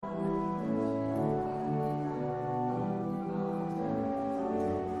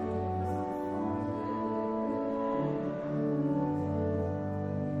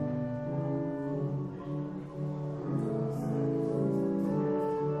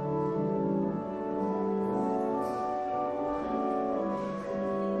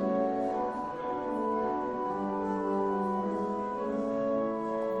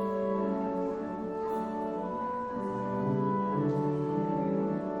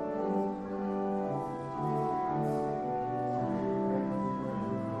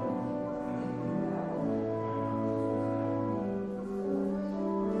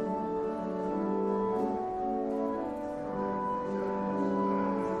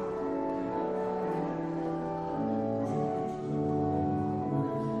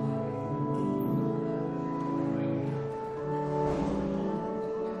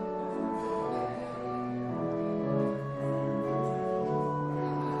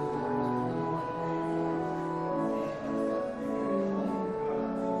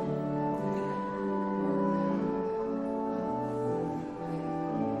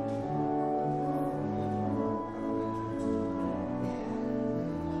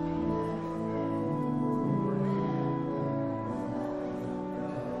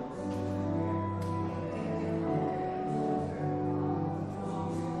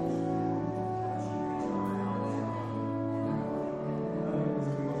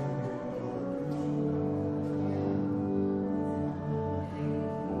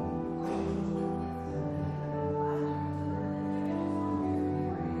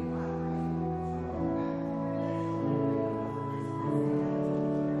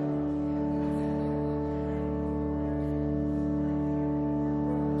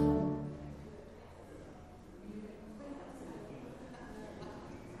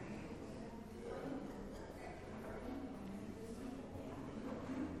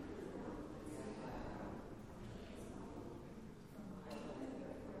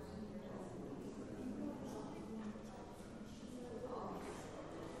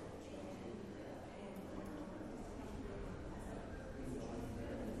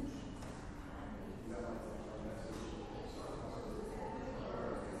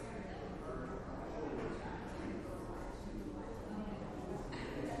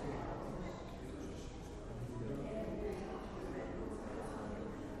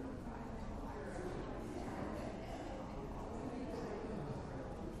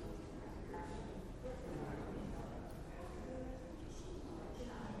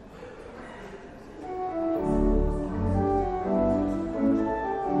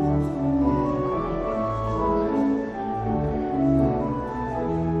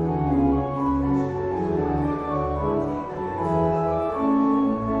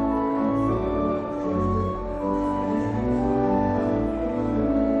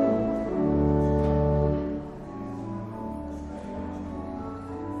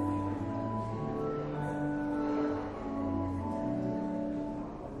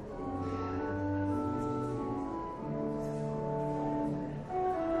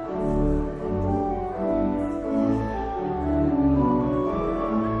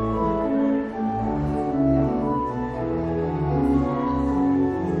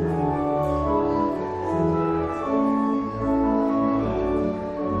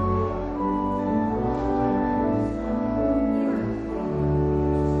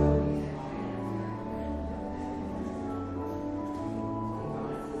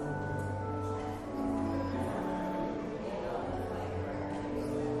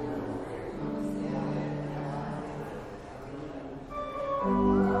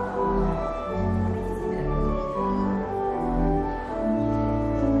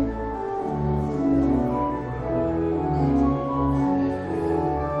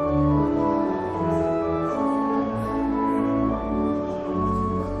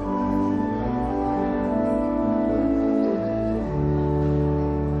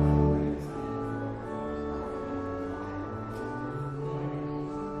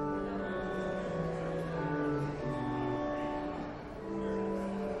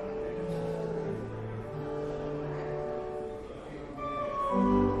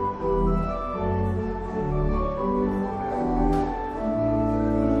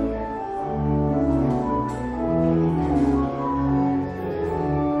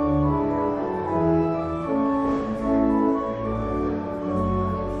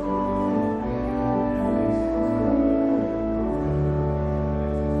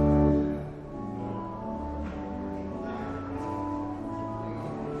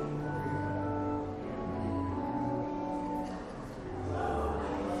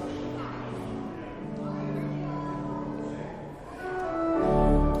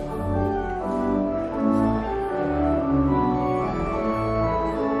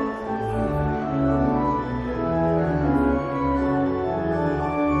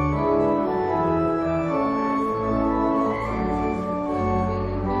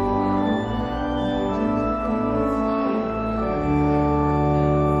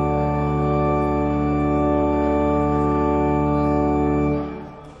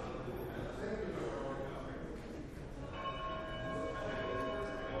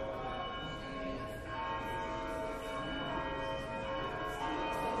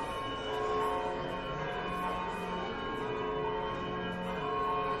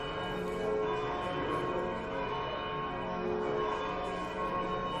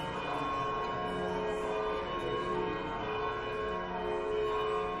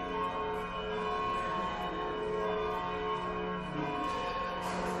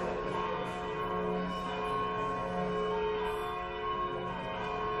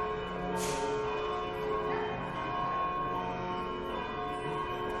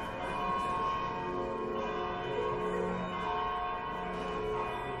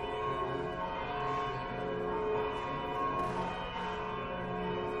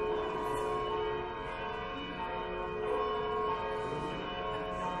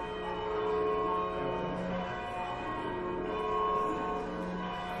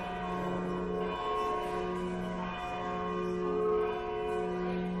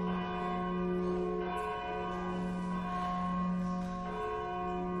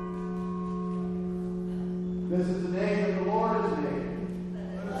This is the day that the Lord has made.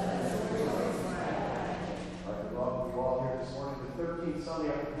 I welcome you all here this morning, the 13th Sunday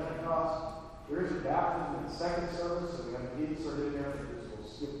after Pentecost. There is a baptism in the second service, so we have the insert in there because we'll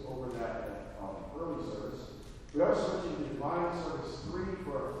skip over that early service. We are switching to Divine Service 3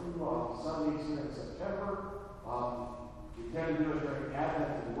 for a few Sundays here in September. We tend to do it during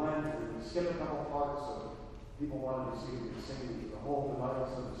Advent and Lent, and we skip a couple parts, so people wanted to see if we could sing the whole Divine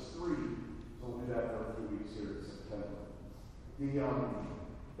Service 3. So we'll do that for a few weeks here in September.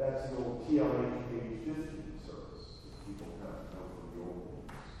 That's the old TLH page 15 service that people kind of know from the old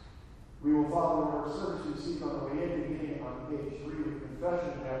ones. We will follow our service received on the way in, beginning on page 3 with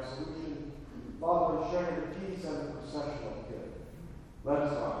confession and absolution, followed by sharing the peace and the processional kit. Let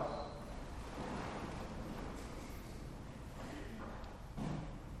us rise.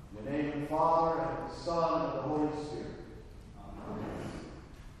 In the name of the Father, and of the Son, and of the Holy Spirit. Amen.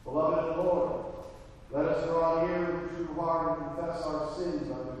 Beloved of the Lord, let us draw near with true heart and confess our sins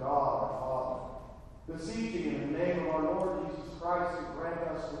unto God our Father, beseeching in the name of our Lord Jesus Christ to grant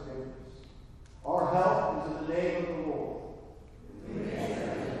us forgiveness. Our help is in the name of the Lord.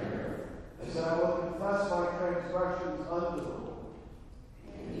 And said, I will confess my transgressions unto the Lord.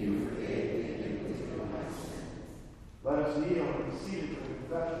 And you forgave the iniquity of my sin. Let us kneel and be seated for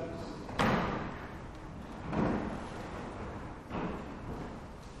confessions.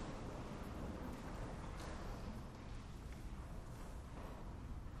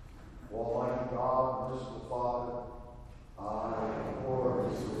 Almighty God, merciful Father, I, a poor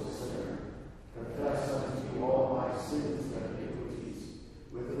miserable sinner, confess unto you all my sins and iniquities,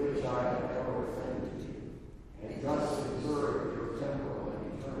 with which I have ever offended you, and justly deserve your temporal and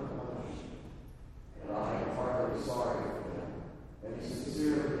eternal punishment. And I am heartily sorry for them, and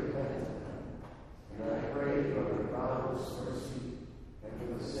sincerely repent of them. And I pray you of your boundless mercy, and for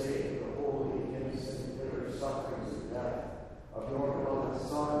the sake of the holy, innocent, bitter sufferings of death, of your beloved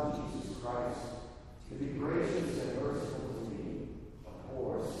Son, Jesus Christ, to be gracious and merciful to me, a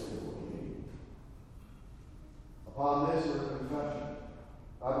poor sinful being. Upon this your confession,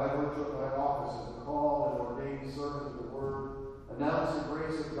 by virtue of my office as a called and ordained servant of the Word, announce the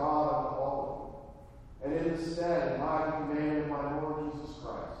grace of God unto all of you. And in the stead, by the command of my Lord Jesus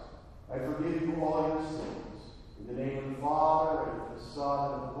Christ, I forgive you all your sins, in the name of the Father, and of the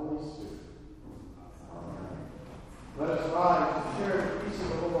Son, and of the Holy Spirit. Amen. Let us rise and share the peace of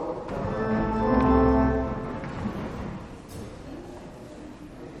the Lord.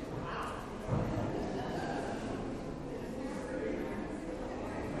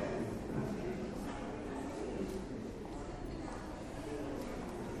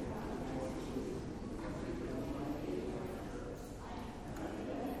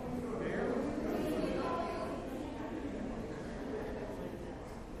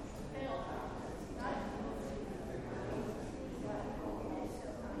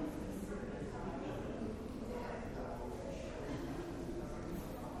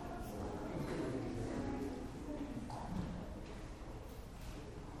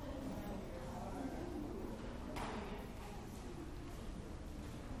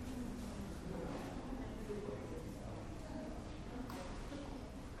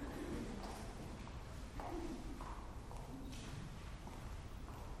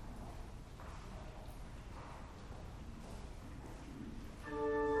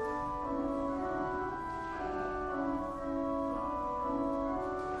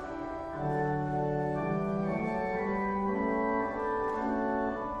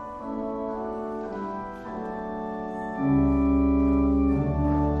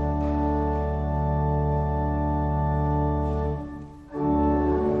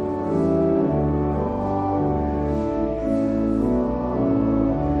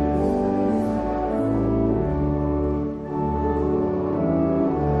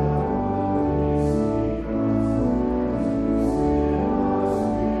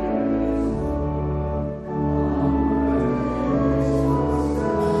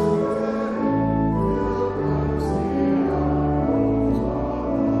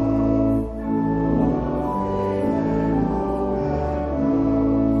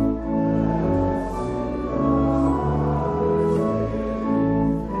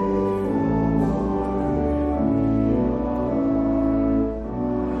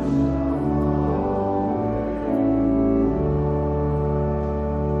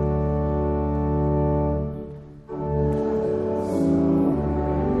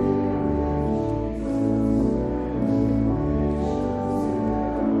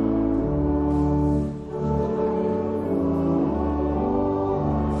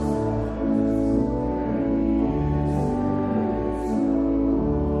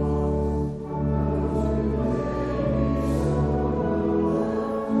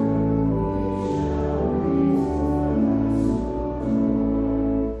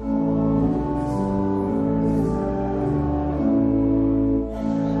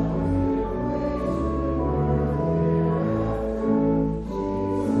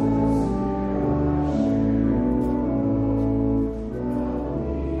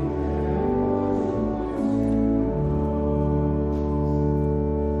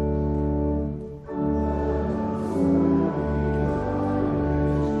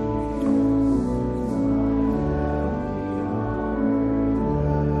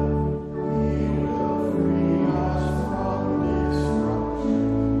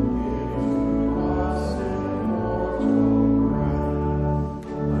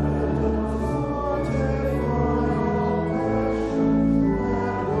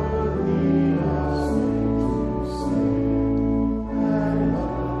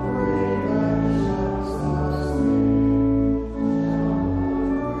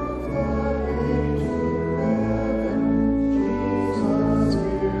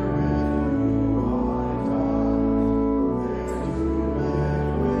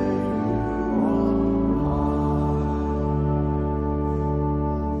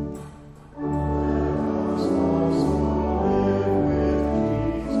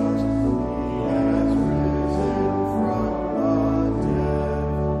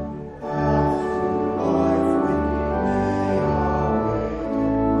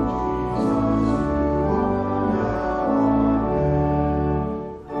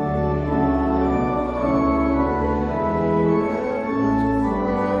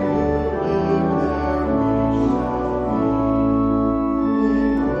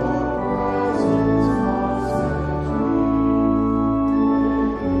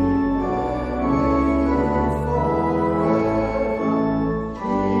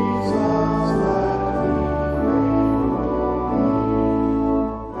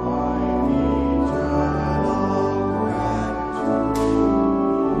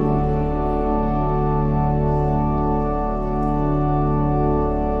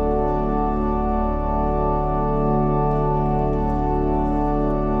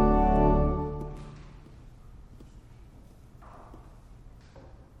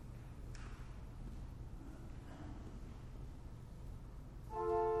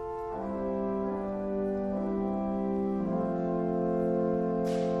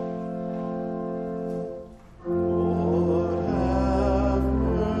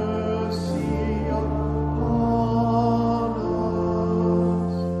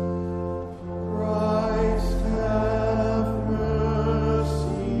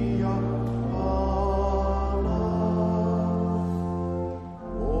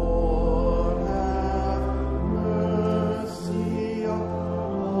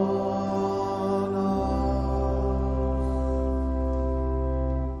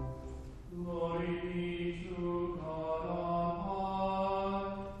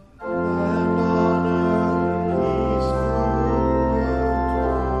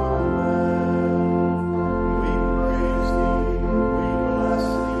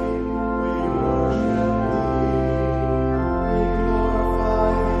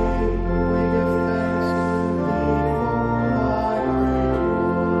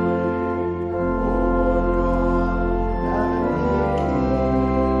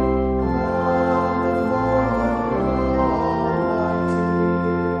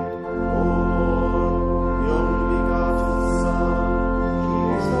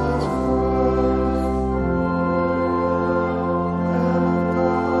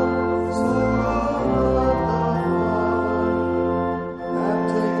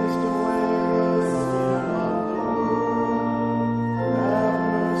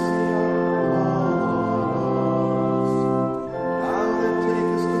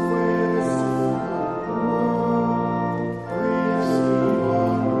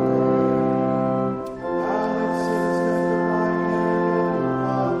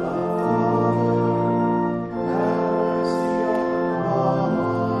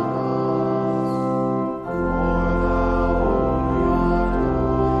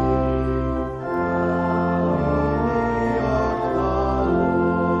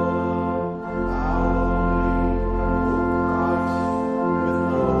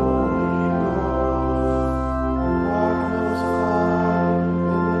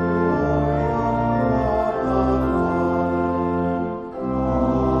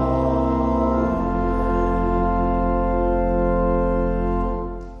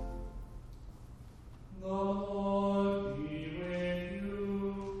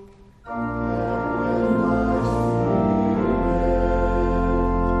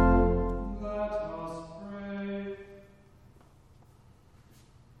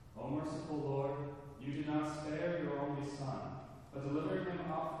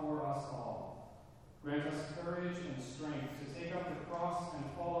 out for us all. Grant us courage and strength to take up the cross and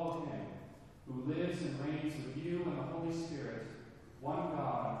follow him, who lives and reigns with you and the Holy Spirit, one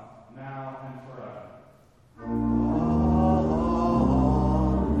God, now and forever.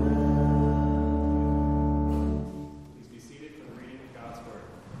 Please be seated for the reading of God's Word.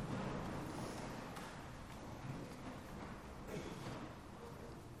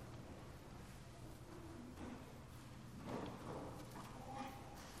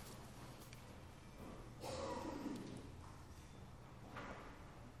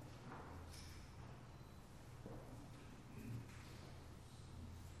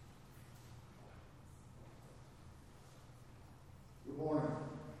 Good morning.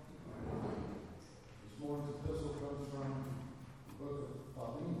 This morning's epistle comes from the book of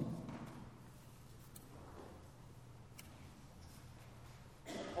Philemon.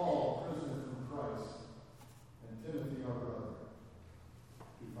 Paul, prisoner from Christ, and Timothy, our brother,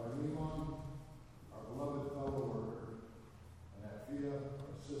 to Philemon, our beloved fellow worker, and Apphia,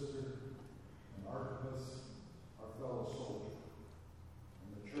 our sister, and Archippus, our fellow soldier, and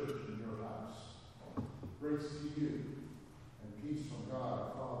the church in your house. Grace to you, and peace from God our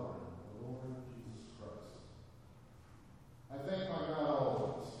Father and the Lord Jesus Christ. I thank my God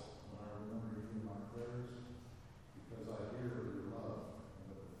always when I remember you in my prayers, because I hear of your love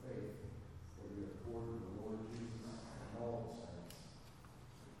and of the faith that you have poured into the Lord Jesus and all the saints.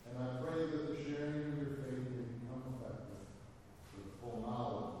 And I pray that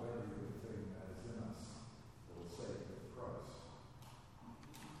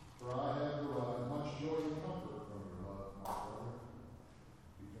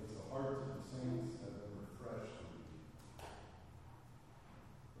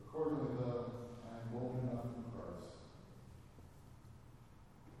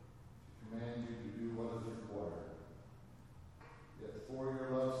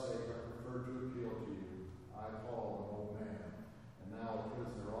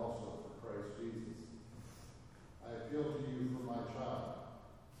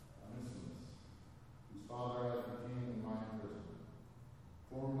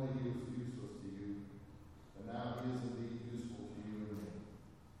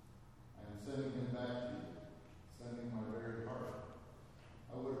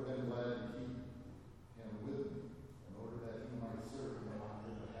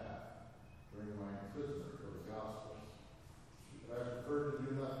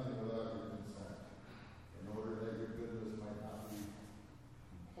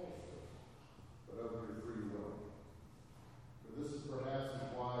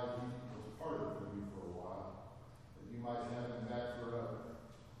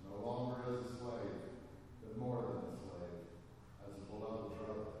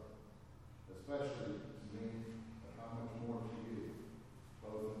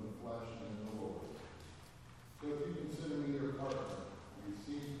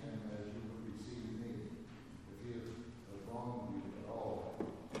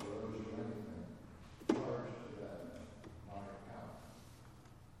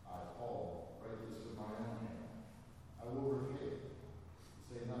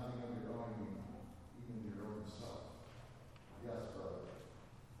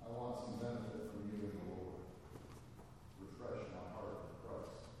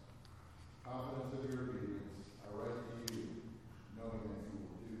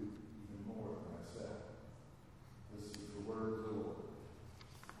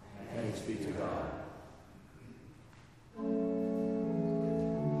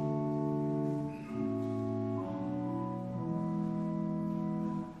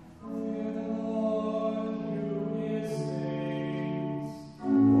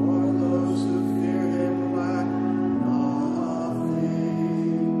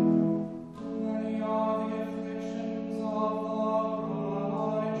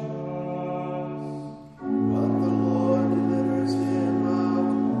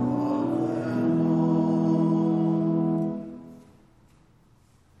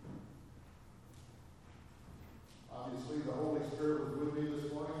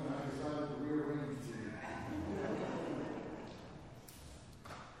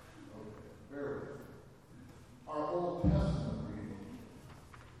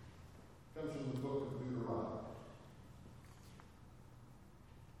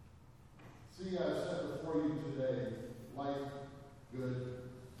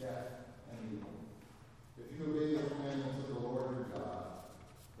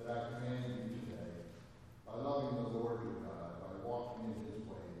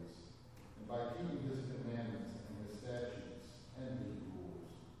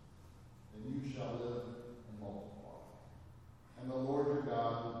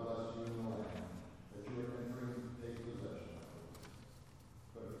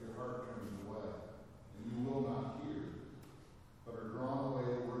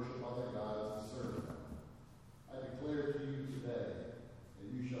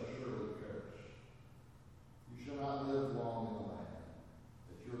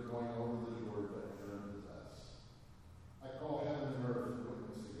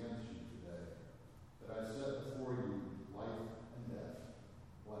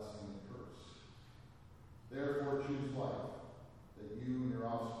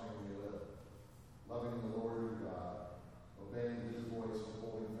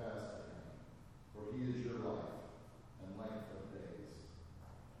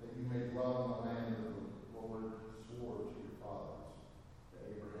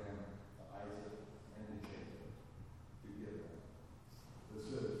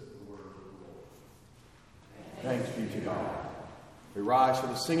rise for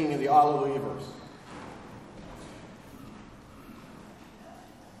the singing of the Alleluia verse.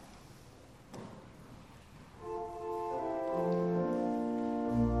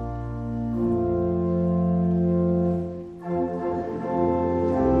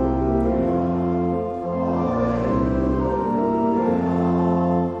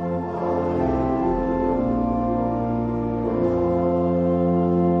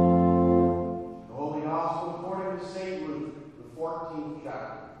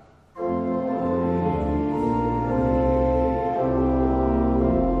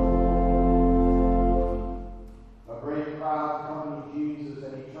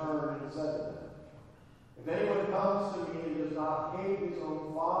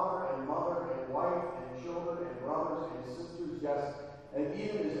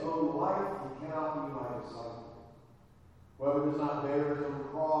 Whoever does not bear his own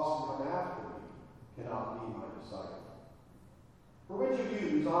cross and come after me cannot be my disciple. For which of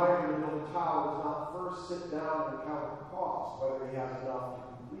you desiring to build a tower does not first sit down and count the cost, whether he has enough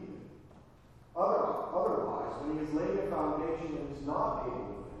to complete it? Otherwise, when he has laid a foundation and is not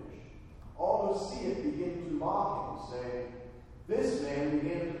able to finish, all who see it begin to mock him, saying, "This man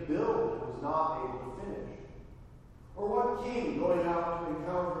began to build and was not able to finish." Or what king, going out to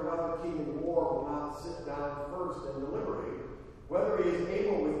encounter another king in war, will not sit down first and deliberate whether he is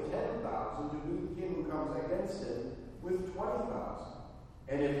able with 10,000 to meet him who comes against him with 20,000?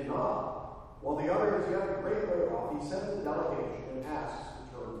 And if not, while the other is yet a great way off, he sends a delegation and asks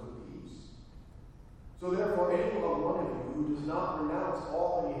the terms of peace. So therefore, any one of you who does not renounce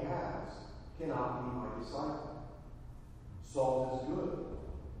all that he has cannot be my disciple. Salt is good.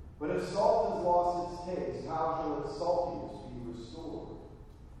 But if salt has lost its taste, how shall its saltiness be restored?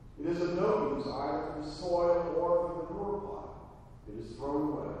 It is of no use either for the soil or for the manure pile. It is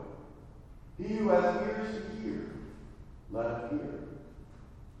thrown away. He who has ears to hear, let him hear.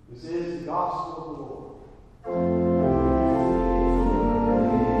 This is the gospel of the Lord.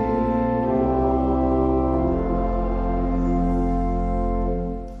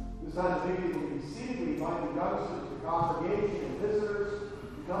 This time to be able to be seated, we invite the youngsters, the congregation, and visitors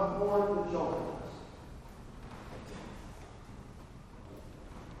to come forward to the children.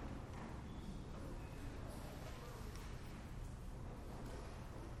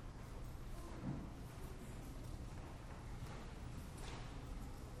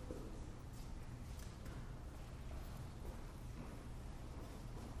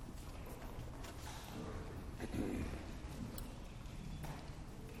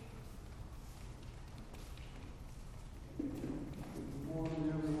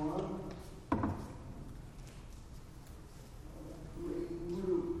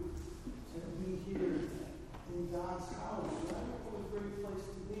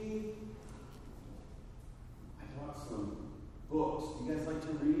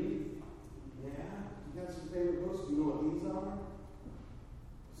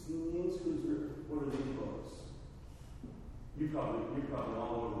 You probably all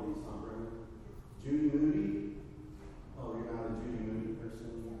know what these are, right? Judy Moody. Oh, you're not a Judy Moody person.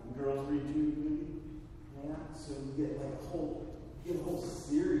 Girls read Judy Moody. Yeah. So you get like a whole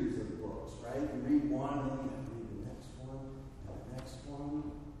series of books, right? You read one, and then you have to read the next one, and the next one.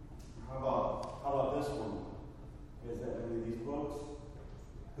 How about this one? You guys have any of these books?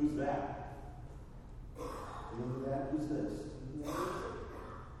 Who's that? You know who that? Who's this?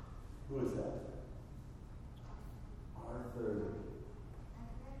 Who is that? Arthur.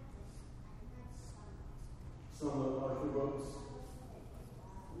 Some of Arthur books.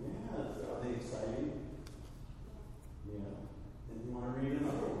 Yeah, are they exciting? Yeah. And you want to read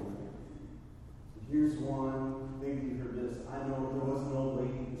another one? Here's one. Maybe you heard this. I know there was an old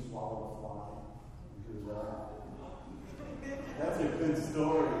lady who swallowed a fly. You heard that? That's a good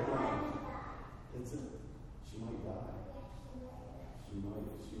story. She might die.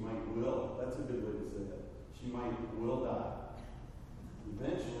 She might will. That's a good way to say it. She will die.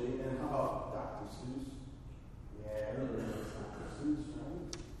 Eventually, and how about Dr. Seuss? Yeah, everybody knows Dr. Seuss, right?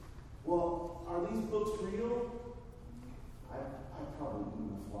 Well, are these books real? I've probably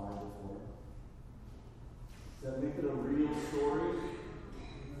eaten a fly before. Does that make it a real story?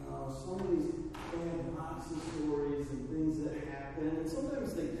 No, some of these, they have lots of stories and things that happen, and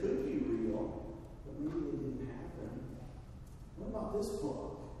sometimes they could be real, but maybe they didn't happen. What about this book?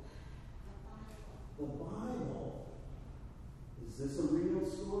 The Bible. Is this a real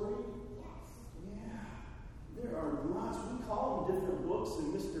story? Yes. Yeah. There are lots. We call them different books,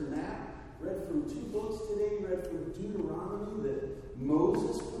 and Mr. Knapp read from 2 books today. He read from Deuteronomy that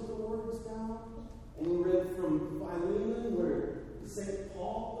Moses put the words down. And he read from Philemon where St.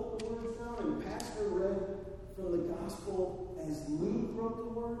 Paul put the words down. And Pastor read from the Gospel as Luke wrote the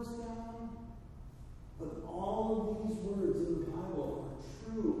words down, but all of these words in the Bible are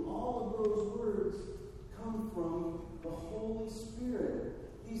true. All of those words come from the Holy Spirit.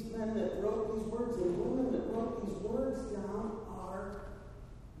 These men that wrote these words and women that wrote these words down are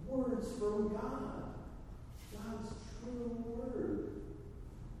words from God. God's true word.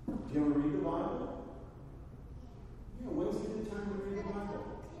 Do you ever read the Bible? Yeah, when's a good time to read the Bible?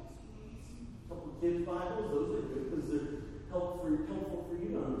 A couple of kids' Bibles, those are good because they're helpful for you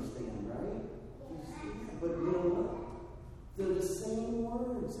to understand, right? But you know what? They're the same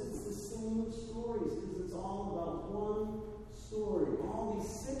words. It's the same stories because it's all about one story. All these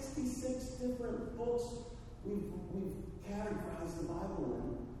 66 different books we've categorized the Bible in,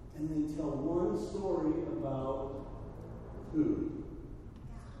 and they tell one story about who?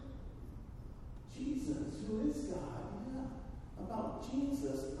 Jesus, who is God. Yeah. About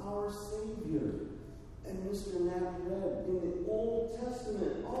Jesus, our Savior. And Mr. Knapp read in the Old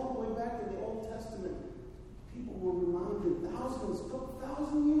Testament, all the way back in the Old Testament, people were reminded a couple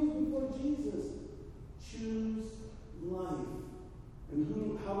thousand years before Jesus, choose life.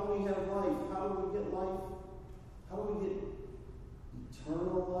 And how do we have life? How do we get life? How do we get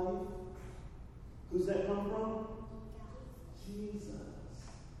eternal life? Who's that come from? Jesus.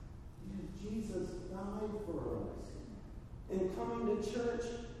 Yeah, Jesus died for us. And coming to church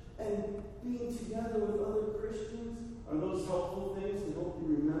and being together with other Christians, are those helpful things to help you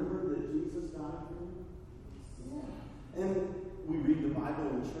remember that Jesus died for you? Yeah. And we read the Bible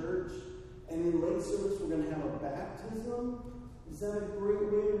in church, and in late service we're going to have a baptism. Is that a great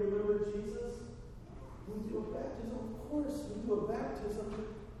way to remember Jesus? We do a baptism, of course. We do a baptism,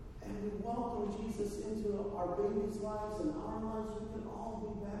 and we welcome Jesus into our babies' lives and our lives. We can all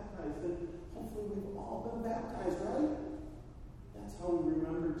be baptized, and hopefully we've all been baptized, right? That's how we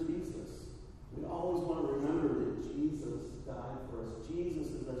remember Jesus. We always want to remember that Jesus died for us.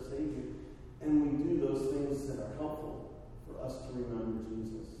 Jesus is our Savior. And we do those things that are helpful for us to remember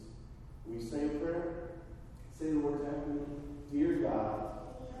Jesus. Will you say a prayer? Say the words after me. Dear God,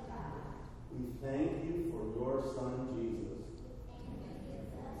 we thank you for your Son, Jesus.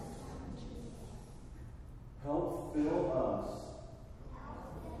 Help fill us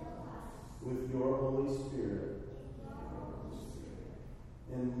with your Holy Spirit.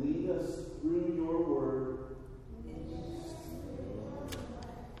 And lead us through your word,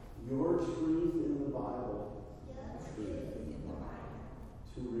 your truth in the Bible,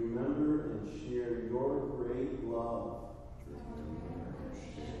 to remember and share your great love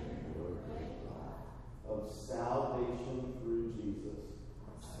of salvation through Jesus.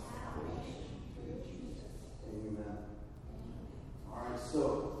 Amen. All right,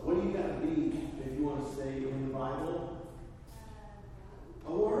 so what do you got to be if you want to stay in the Bible?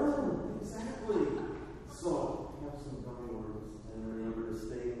 A worm, exactly. So, have some dummy words and remember to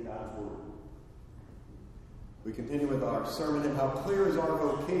stay in God's Word. We continue with our sermon, and how clear is our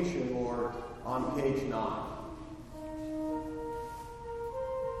vocation, Lord, on page 9.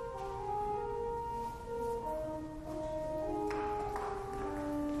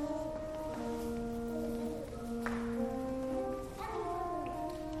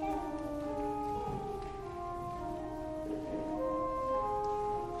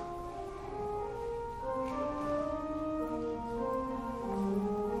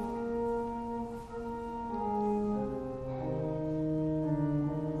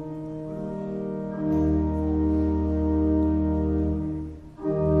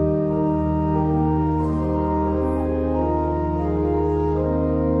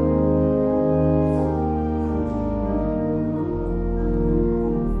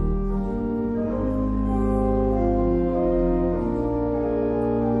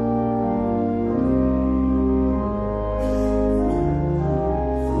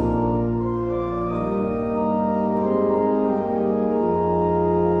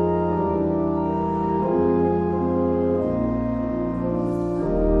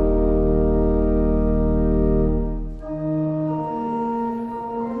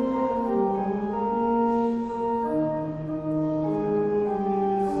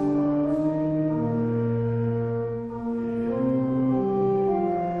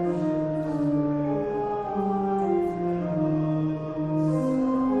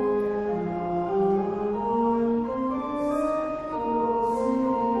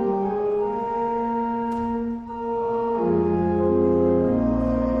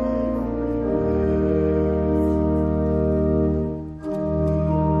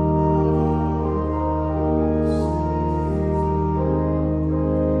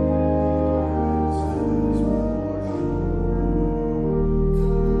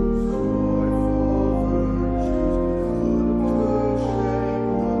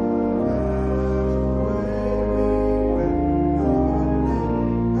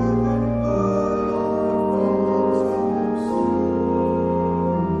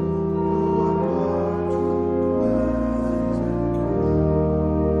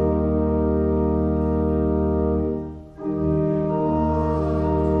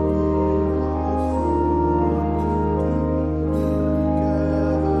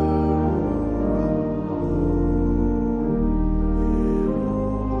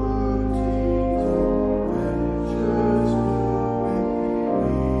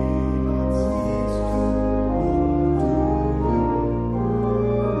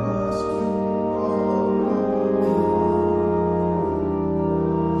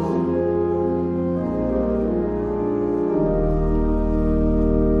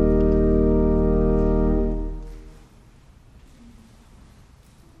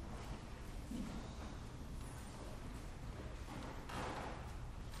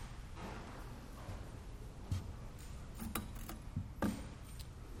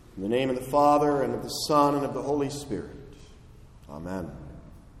 In the name of the Father, and of the Son, and of the Holy Spirit. Amen.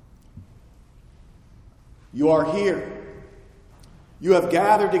 You are here. You have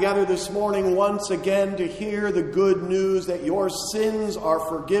gathered together this morning once again to hear the good news that your sins are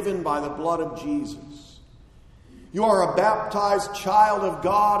forgiven by the blood of Jesus. You are a baptized child of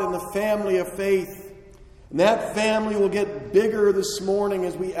God in the family of faith. And that family will get bigger this morning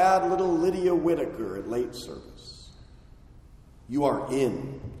as we add little Lydia Whitaker at late service. You are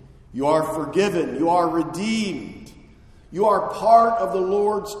in. You are forgiven. You are redeemed. You are part of the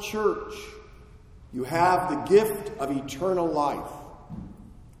Lord's church. You have the gift of eternal life.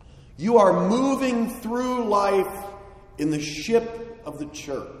 You are moving through life in the ship of the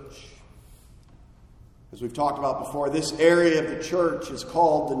church. As we've talked about before, this area of the church is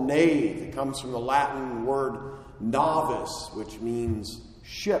called the nave. It comes from the Latin word navis, which means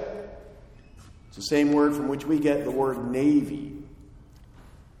ship. It's the same word from which we get the word navy.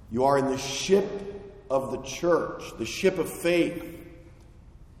 You are in the ship of the church, the ship of faith.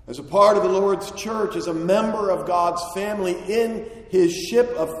 As a part of the Lord's church, as a member of God's family, in his ship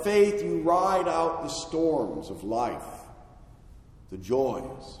of faith, you ride out the storms of life, the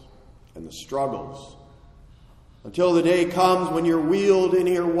joys and the struggles, until the day comes when you're wheeled in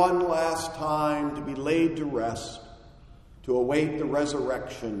here one last time to be laid to rest, to await the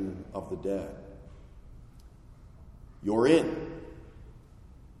resurrection of the dead. You're in.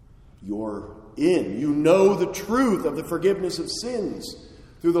 You're in. You know the truth of the forgiveness of sins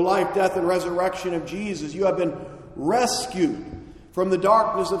through the life, death, and resurrection of Jesus. You have been rescued from the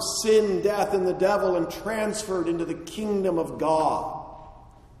darkness of sin, death, and the devil and transferred into the kingdom of God.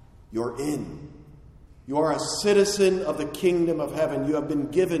 You're in. You are a citizen of the kingdom of heaven. You have been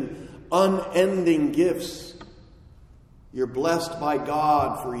given unending gifts. You're blessed by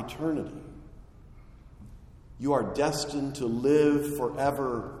God for eternity. You are destined to live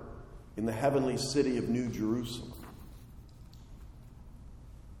forever in the heavenly city of New Jerusalem.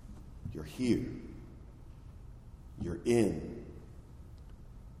 You're here. You're in.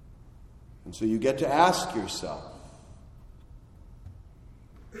 And so you get to ask yourself,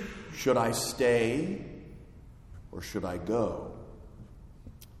 should I stay or should I go?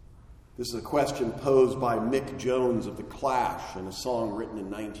 This is a question posed by Mick Jones of The Clash in a song written in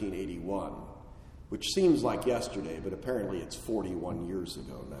 1981, which seems like yesterday, but apparently it's 41 years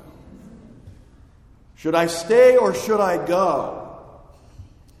ago now. Should I stay or should I go?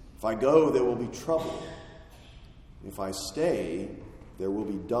 If I go, there will be trouble. If I stay, there will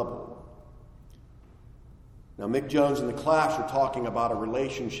be double. Now, Mick Jones and The Clash are talking about a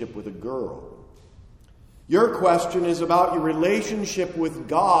relationship with a girl. Your question is about your relationship with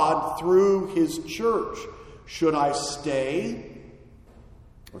God through his church. Should I stay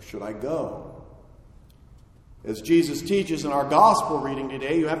or should I go? As Jesus teaches in our gospel reading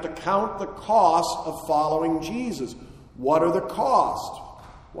today, you have to count the cost of following Jesus. What are the costs?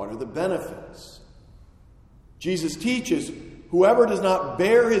 What are the benefits? Jesus teaches, whoever does not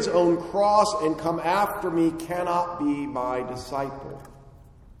bear his own cross and come after me cannot be my disciple.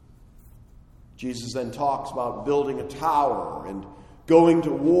 Jesus then talks about building a tower and going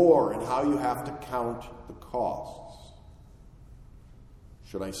to war and how you have to count the costs.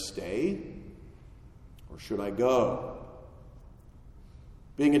 Should I stay or should I go?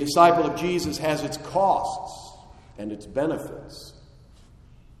 Being a disciple of Jesus has its costs and its benefits.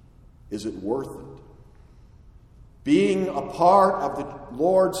 Is it worth it? Being a part of the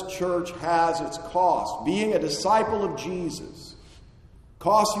Lord's church has its cost. Being a disciple of Jesus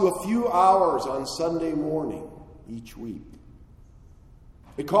costs you a few hours on Sunday morning each week.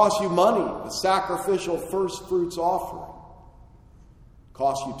 It costs you money, a sacrificial first fruits offering. It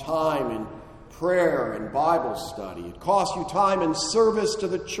costs you time in prayer and Bible study. It costs you time in service to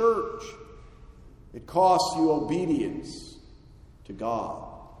the church. It costs you obedience to God.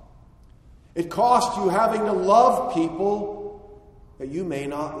 It costs you having to love people that you may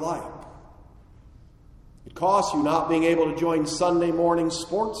not like. It costs you not being able to join Sunday morning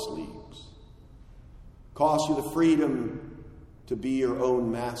sports leagues. It costs you the freedom to be your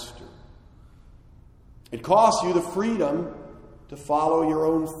own master. It costs you the freedom to follow your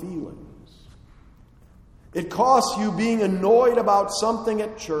own feelings. It costs you being annoyed about something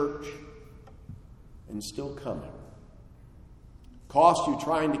at church and still coming. Cost you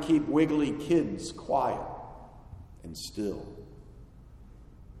trying to keep wiggly kids quiet and still.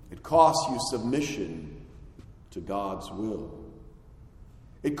 It costs you submission to God's will.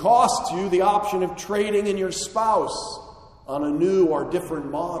 It costs you the option of trading in your spouse on a new or different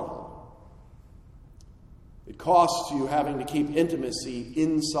model. It costs you having to keep intimacy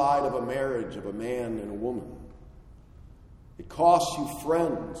inside of a marriage of a man and a woman. It costs you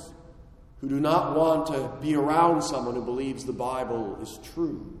friends who do not want to be around someone who believes the Bible is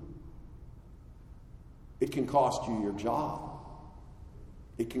true. It can cost you your job.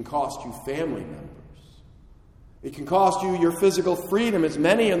 It can cost you family members. It can cost you your physical freedom, as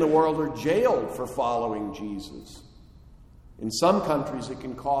many in the world are jailed for following Jesus. In some countries, it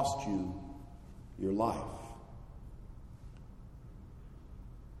can cost you your life.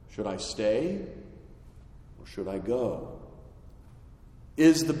 Should I stay or should I go?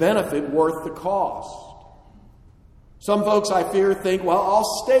 Is the benefit worth the cost? Some folks, I fear, think, well,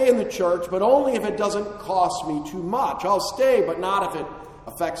 I'll stay in the church, but only if it doesn't cost me too much. I'll stay, but not if it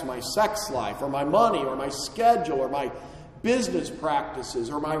affects my sex life or my money or my schedule or my business practices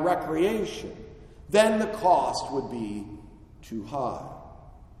or my recreation. Then the cost would be too high.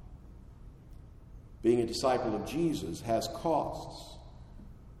 Being a disciple of Jesus has costs.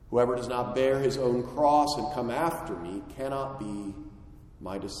 Whoever does not bear his own cross and come after me cannot be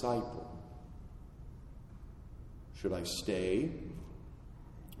my disciple. Should I stay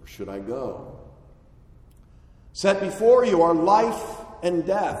or should I go? Set before you are life and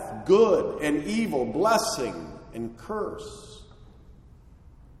death, good and evil, blessing and curse.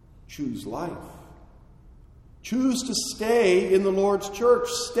 Choose life. Choose to stay in the Lord's church.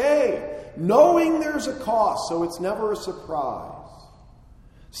 Stay, knowing there's a cost, so it's never a surprise.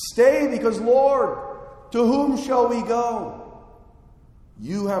 Stay because, Lord, to whom shall we go?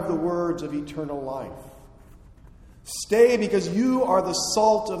 You have the words of eternal life. Stay because you are the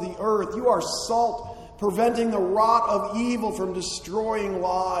salt of the earth. You are salt, preventing the rot of evil from destroying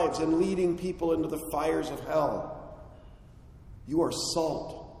lives and leading people into the fires of hell. You are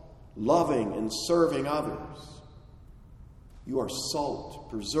salt, loving and serving others. You are salt,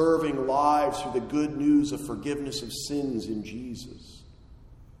 preserving lives through the good news of forgiveness of sins in Jesus.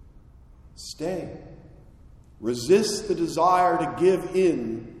 Stay. Resist the desire to give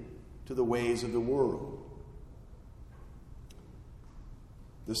in to the ways of the world.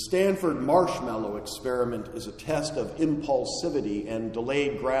 The Stanford marshmallow experiment is a test of impulsivity and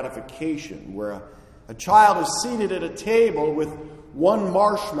delayed gratification, where a child is seated at a table with one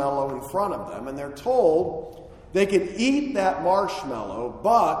marshmallow in front of them, and they're told they can eat that marshmallow,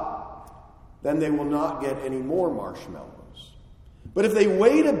 but then they will not get any more marshmallows. But if they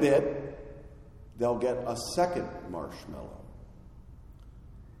wait a bit, they'll get a second marshmallow.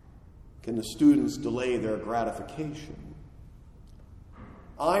 Can the students delay their gratification?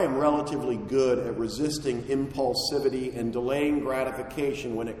 I am relatively good at resisting impulsivity and delaying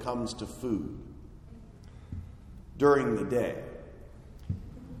gratification when it comes to food during the day.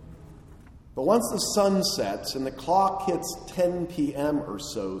 But once the sun sets and the clock hits 10 p.m. or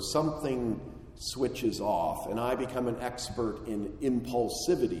so, something switches off, and I become an expert in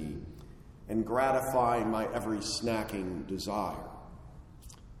impulsivity and gratifying my every snacking desire.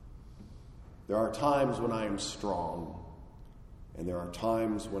 There are times when I am strong, and there are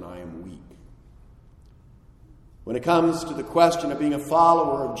times when I am weak. When it comes to the question of being a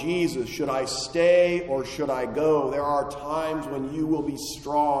follower of Jesus, should I stay or should I go? There are times when you will be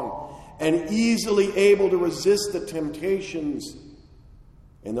strong and easily able to resist the temptations,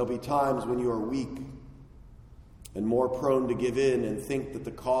 and there'll be times when you are weak and more prone to give in and think that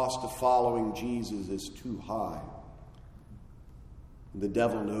the cost of following Jesus is too high. The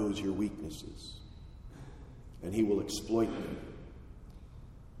devil knows your weaknesses, and he will exploit them.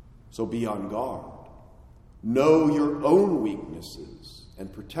 So be on guard. Know your own weaknesses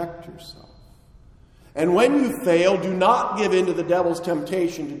and protect yourself. And when you fail, do not give in to the devil's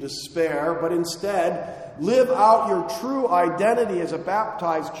temptation to despair, but instead live out your true identity as a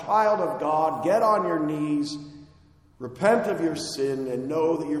baptized child of God. Get on your knees, repent of your sin, and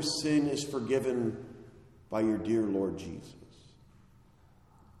know that your sin is forgiven by your dear Lord Jesus.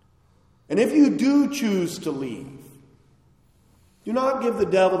 And if you do choose to leave, do not give the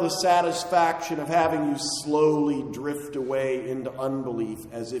devil the satisfaction of having you slowly drift away into unbelief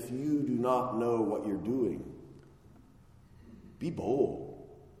as if you do not know what you're doing. Be bold.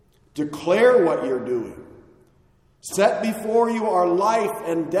 Declare what you're doing. Set before you are life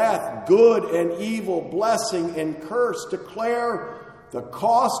and death, good and evil, blessing and curse. Declare the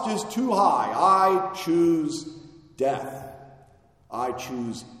cost is too high. I choose death. I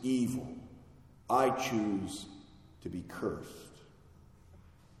choose evil. I choose to be cursed.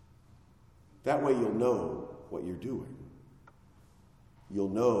 That way you'll know what you're doing. You'll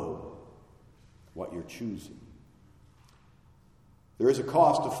know what you're choosing. There is a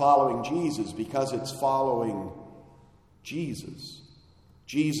cost to following Jesus because it's following Jesus.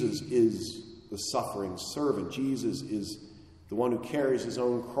 Jesus is the suffering servant. Jesus is the one who carries his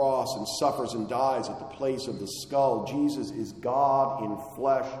own cross and suffers and dies at the place of the skull. Jesus is God in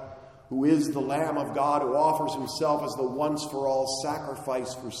flesh who is the Lamb of God who offers himself as the once-for-all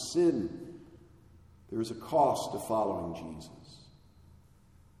sacrifice for sin. There is a cost to following Jesus,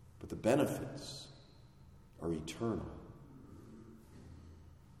 but the benefits are eternal.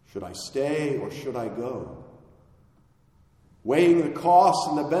 Should I stay or should I go? Weighing the costs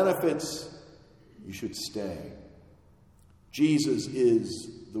and the benefits, you should stay. Jesus is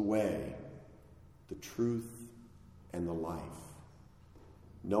the way, the truth, and the life.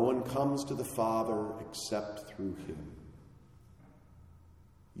 No one comes to the Father except through him.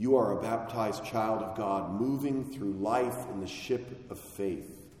 You are a baptized child of God, moving through life in the ship of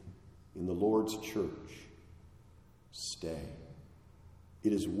faith in the Lord's church. Stay.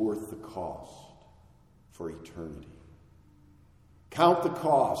 It is worth the cost for eternity. Count the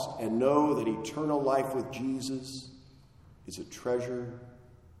cost and know that eternal life with Jesus is a treasure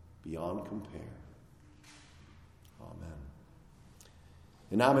beyond compare. Amen.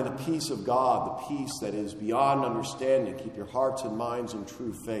 And now may the peace of God, the peace that is beyond understanding, keep your hearts and minds in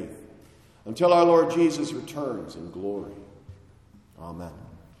true faith until our Lord Jesus returns in glory. Amen.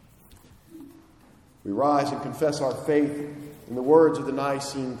 We rise and confess our faith in the words of the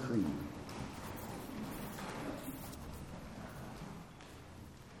Nicene Creed.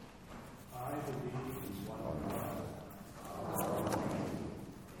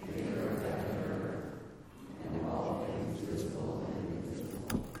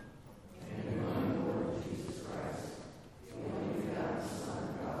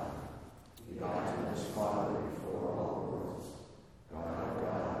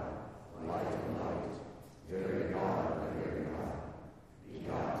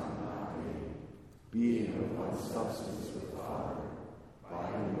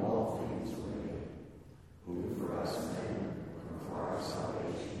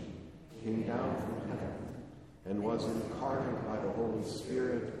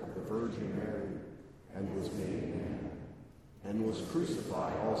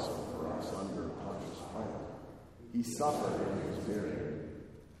 Crucified also for us under Pontius Pilate. He suffered and was buried.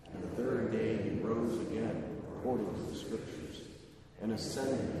 And the third day he rose again, according to the Scriptures, and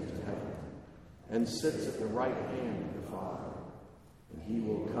ascended into heaven, and sits at the right hand of the Father. And he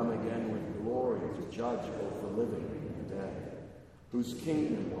will come again with glory to judge both the living and the dead, whose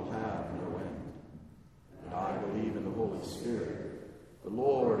kingdom will have no end. And I believe in the Holy Spirit, the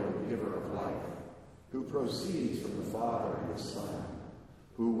Lord and giver of life, who proceeds from the Father and the Son,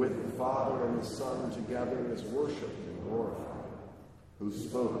 who with the Father and the Son together is worshipped and glorified, who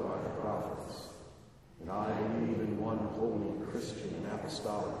spoke by the prophets. And I believe in one holy Christian and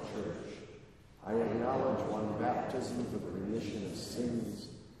apostolic church. I acknowledge one baptism for the remission of sins,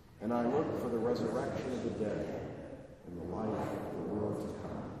 and I look for the resurrection of the dead and the life of the world to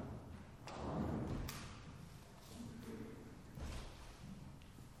come. Amen.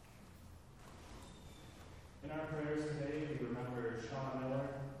 In our prayers today, we remember Shauna Miller,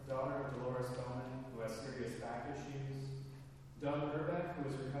 daughter of Dolores Bowman, who has serious back issues, Doug Urbeck, who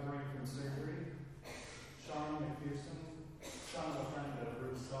is recovering from surgery, Sean McPherson, son of a friend of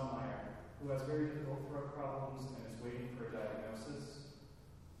Ruth Stellmeyer, who has very difficult throat problems and is waiting for a diagnosis,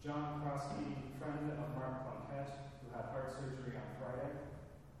 John Krosky, friend of Mark Plunkett, who had heart surgery on Friday,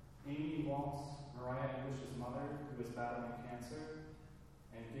 Amy Waltz, Mariah English's mother, who is battling cancer,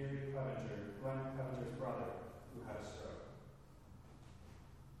 and Gary Clevenger, Glenn Clevenger's brother, who had a stroke.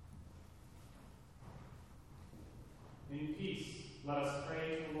 In peace, let us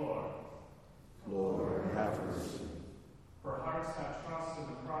pray to the Lord. Lord, have mercy. For hearts have trust in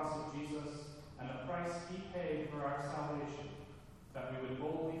the cross of Jesus and the price he paid for our salvation, that we would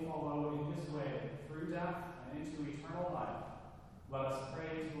boldly follow in his way through death and into eternal life. Let us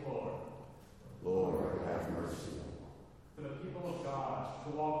pray to the Lord. Lord, have mercy. For the people of God to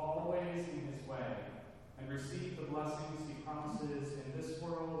walk always in his way and receive the blessings he promises in this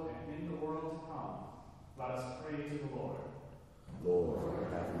world and in the world to come, let us pray to the Lord.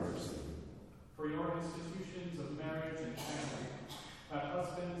 Lord, have mercy. For your institutions of marriage and family, that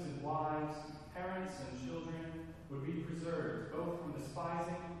husbands and wives, parents and children would be preserved both from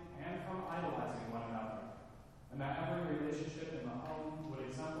despising and from idolizing one another, and that every relationship in the home would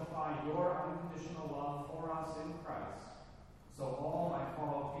exemplify your unconditional love for us in Christ, so all might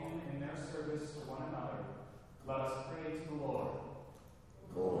follow him in their service to one another. Let us pray to the Lord.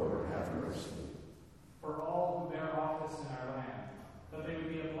 Lord, have mercy. For all who bear office in our land, that they would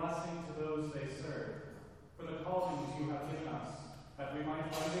be a blessing to those they serve. For the callings you have given us, that we might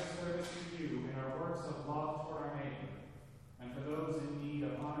render service to you in our works of love toward our neighbor. And for those in need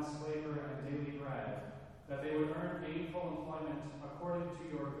of honest labor and daily bread, that they would earn gainful employment according to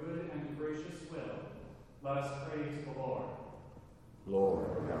your good and gracious will. Let us pray to the Lord. Lord,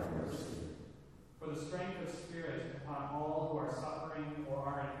 have mercy. For the strength of spirit upon all who are suffering or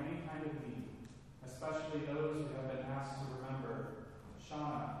are in any kind of need, especially those who have been asked to remember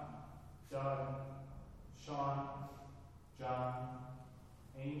Shauna, Doug, Sean, John,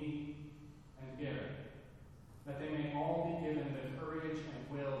 Amy, and Gary, that they may all be given the courage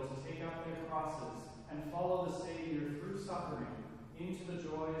and will to take up their crosses and follow the Savior through suffering into the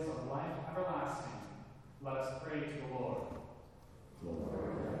joys of life everlasting. Let us pray to the Lord. Lord,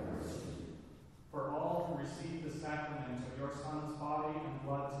 have mercy. For all who receive the sacrament of your Son's body and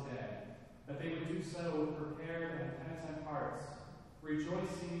blood today, that they would do so with prepared and penitent hearts,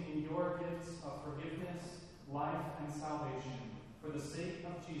 rejoicing in your gifts of forgiveness, life, and salvation, for the sake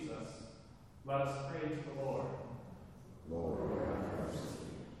of Jesus, let us pray to the Lord. Lord, have mercy.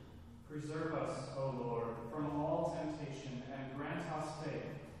 Preserve us, O Lord, from all temptation, and grant us faith,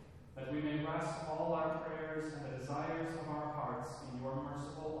 that we may rest all our prayers and the desires of our hearts in your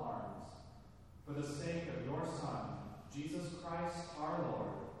merciful arms. For the sake of your Son, Jesus Christ our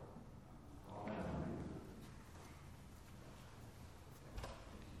Lord. Amen.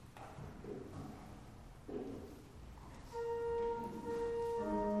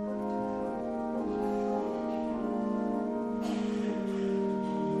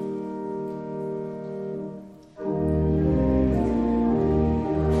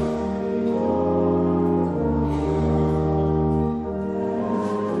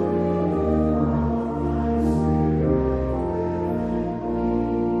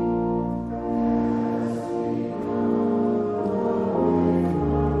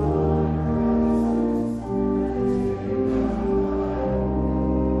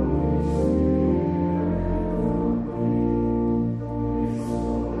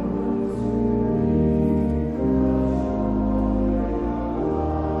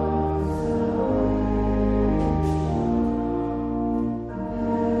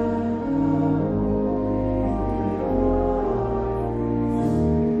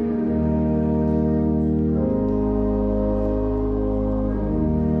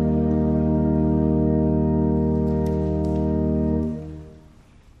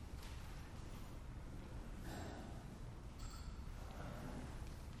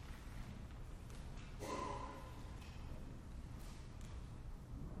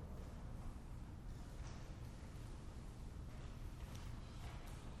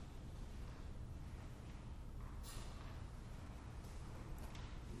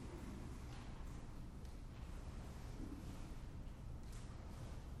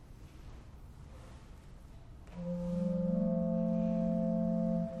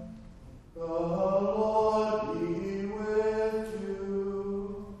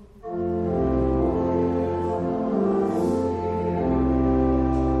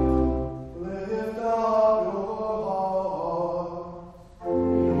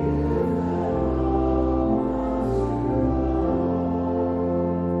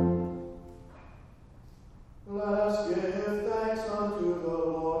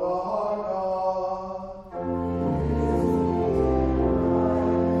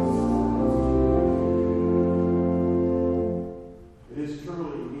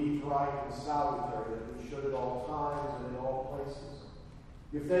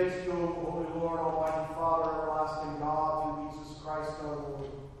 Give thanks to you, Holy Lord, Almighty Father, everlasting God, through Jesus Christ our Lord,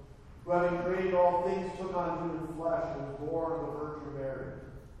 who having created all things took on human flesh and was born of the Virgin Mary.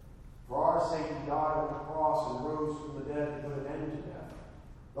 For our sake he died on the cross and rose from the dead to put an end to death,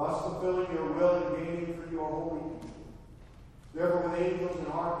 thus fulfilling your will and gaining for your holy people. Therefore, with angels and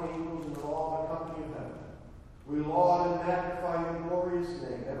archangels and with all the company of heaven, we laud and magnify your glorious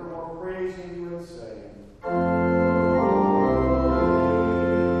name, evermore praising you and saying,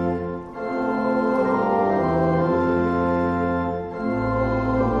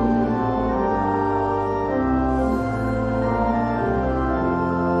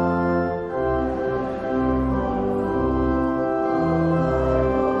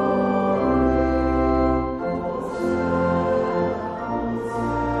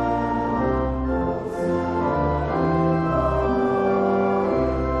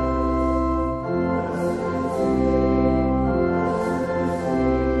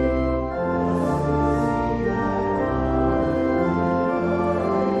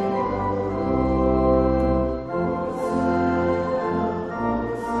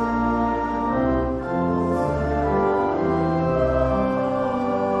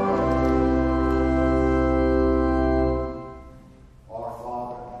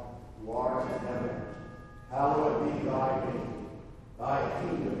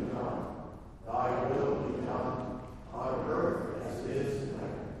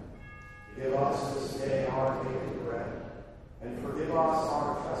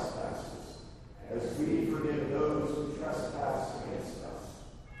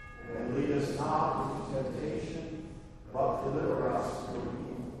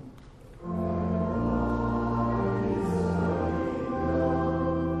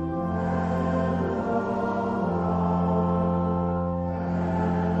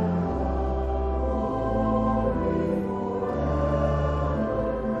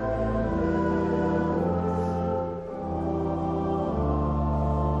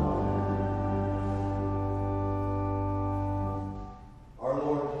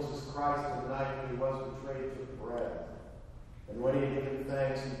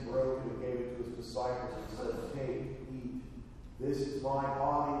 thanks, he broke it and gave it to his disciples and said, "Take, eat. This is my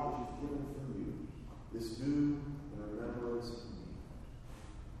body which is given for you. This do in remembrance of me."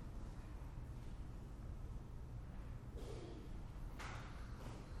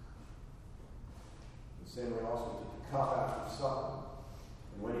 The same way also took the cup after supper,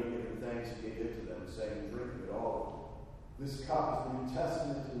 and when he had given thanks, he gave it to them, saying, "Drink of it, all of you. This cup is the New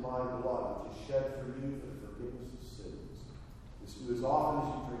Testament in my blood, which is shed for you for the forgiveness of sins. This do as often as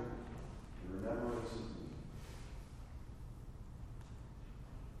you drink it, in remembrance of me."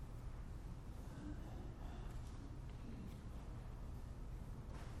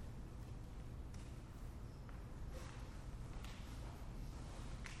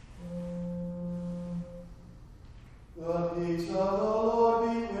 The peace of the Lord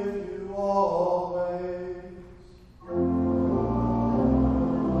be with you always.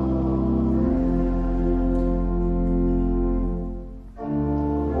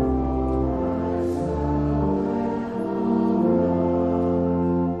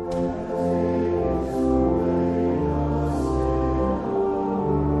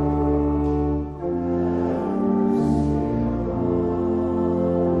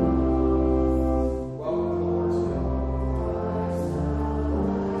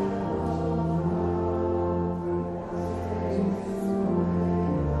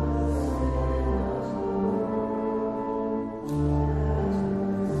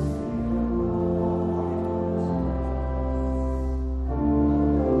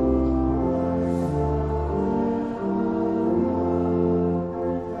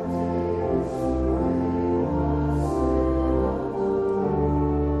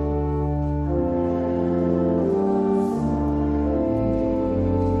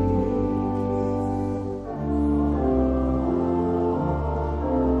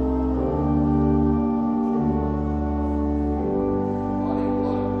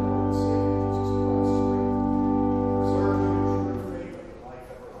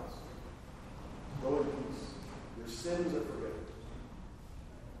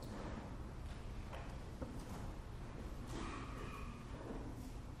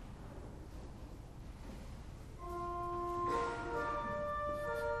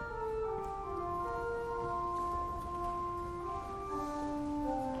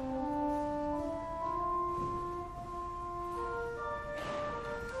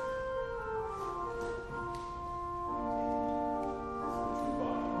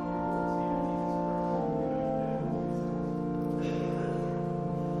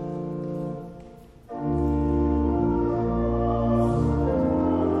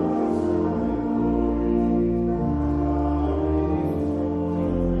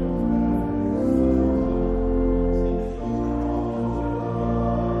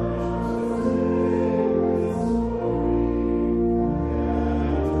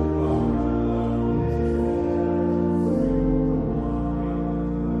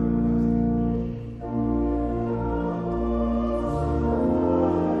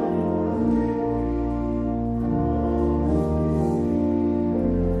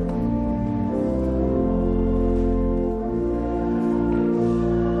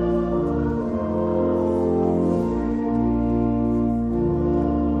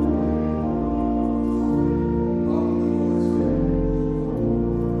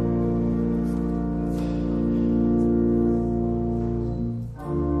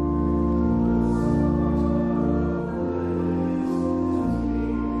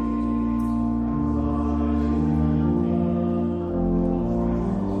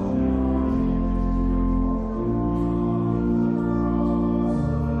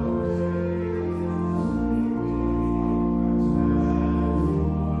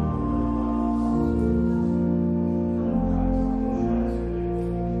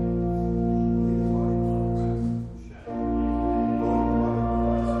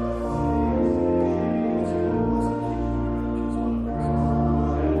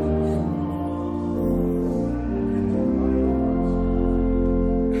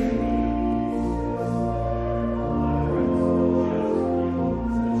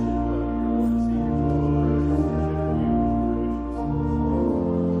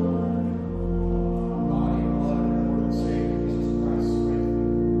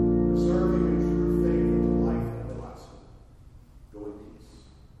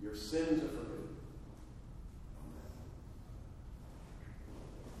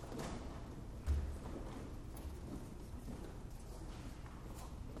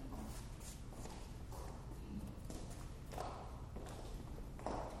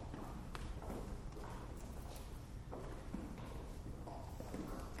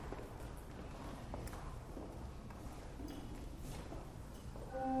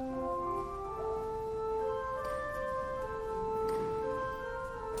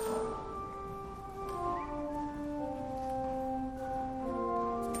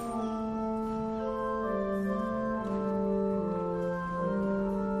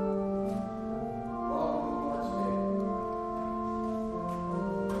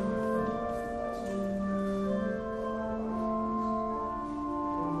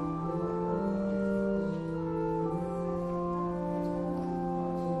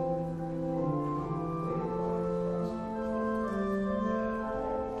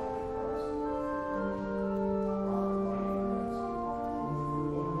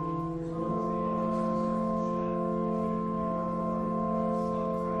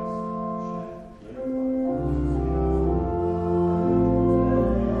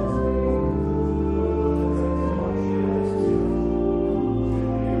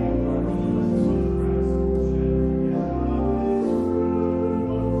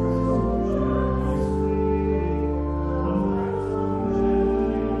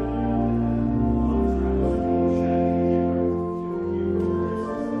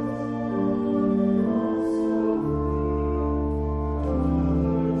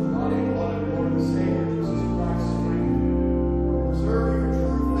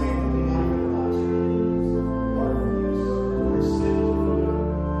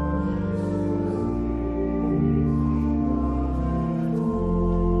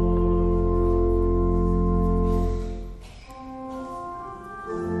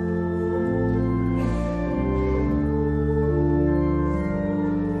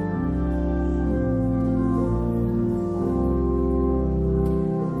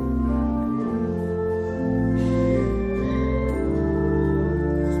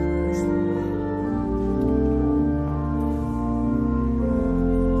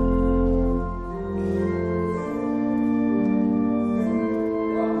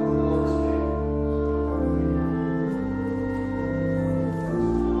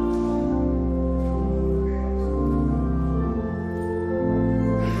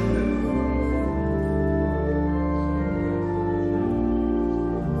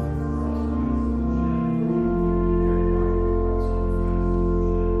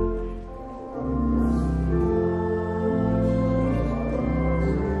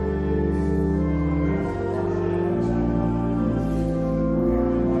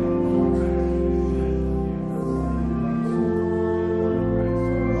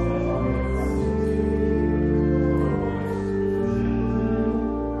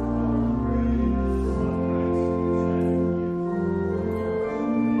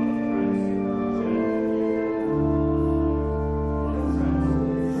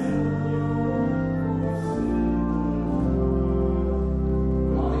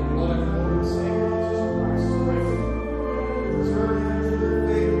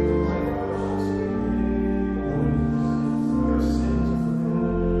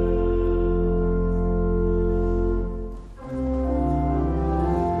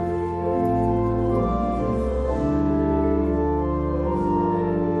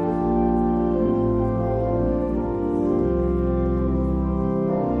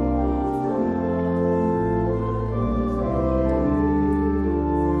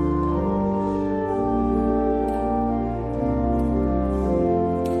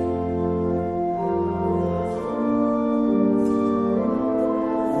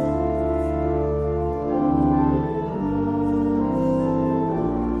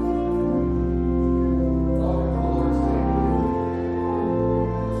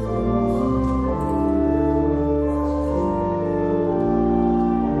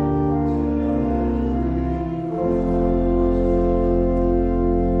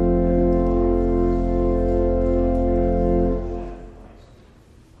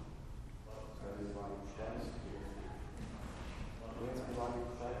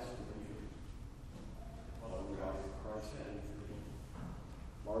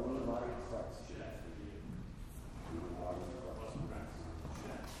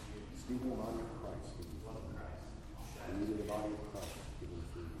 Receiving the body of Christ given blood of Christ shed for you, the body of Christ given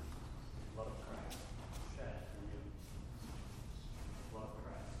for you. blood of Christ shed for you. Blood of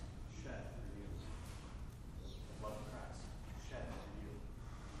Christ shed for you. Blood of Christ shed for you.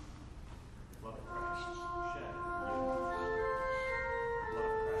 Blood of Christ shed for you.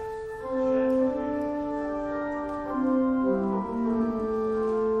 Blood of Christ shed for you.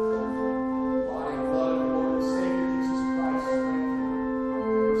 Body and blood of the Lord and Savior Jesus Christ, strengthen you,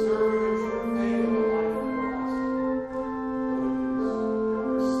 preserve you in true faith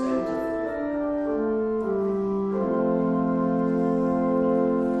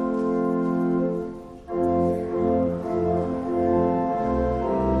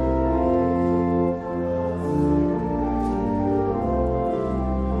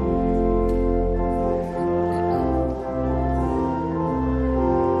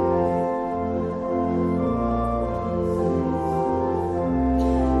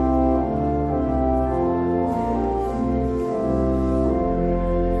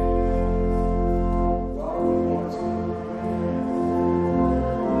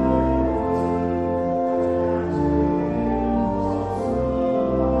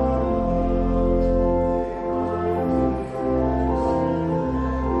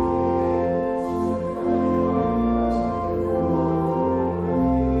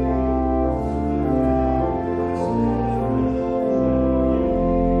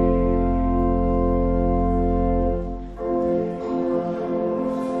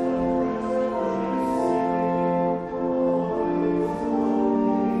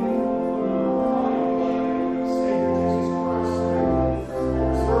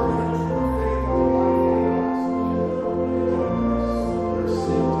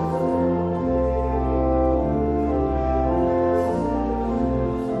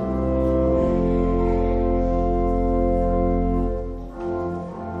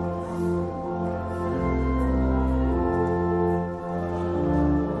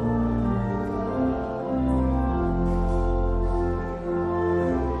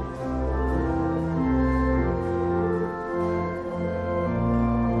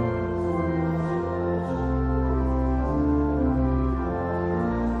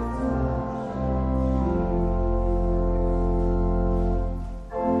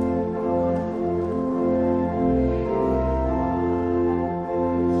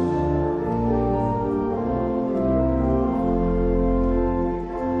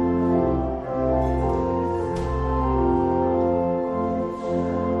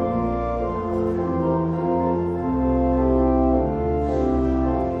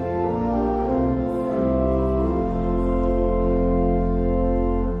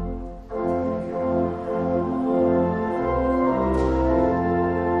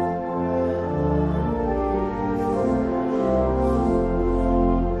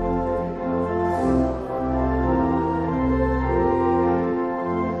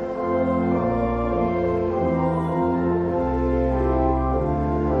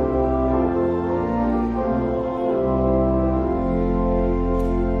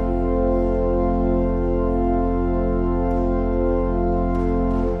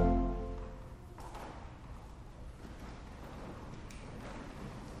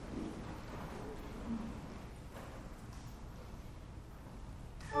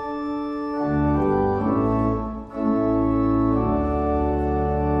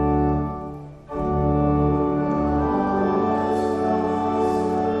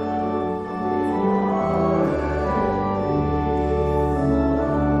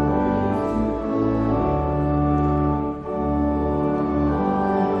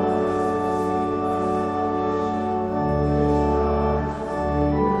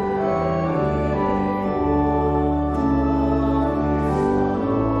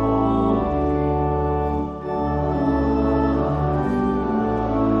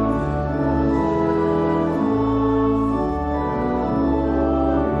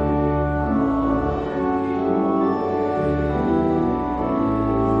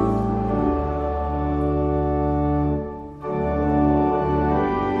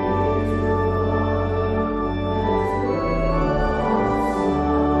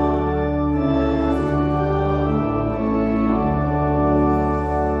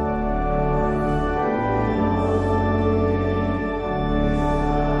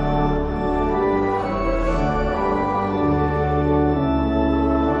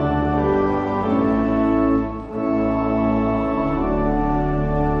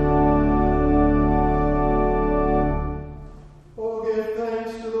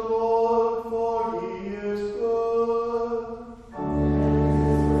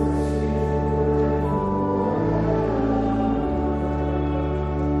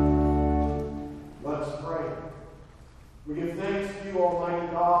you, Almighty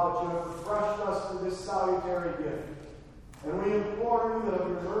God, that you have refreshed us with this salutary gift. And we implore you that of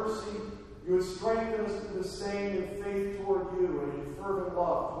your mercy you would strengthen us to do the same in faith toward you and in fervent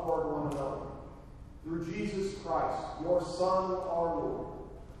love toward one another. Through Jesus Christ, your Son, our Lord,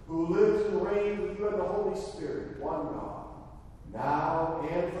 who lives and reigns with you and the Holy Spirit, one God, now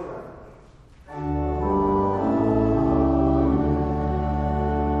and forever.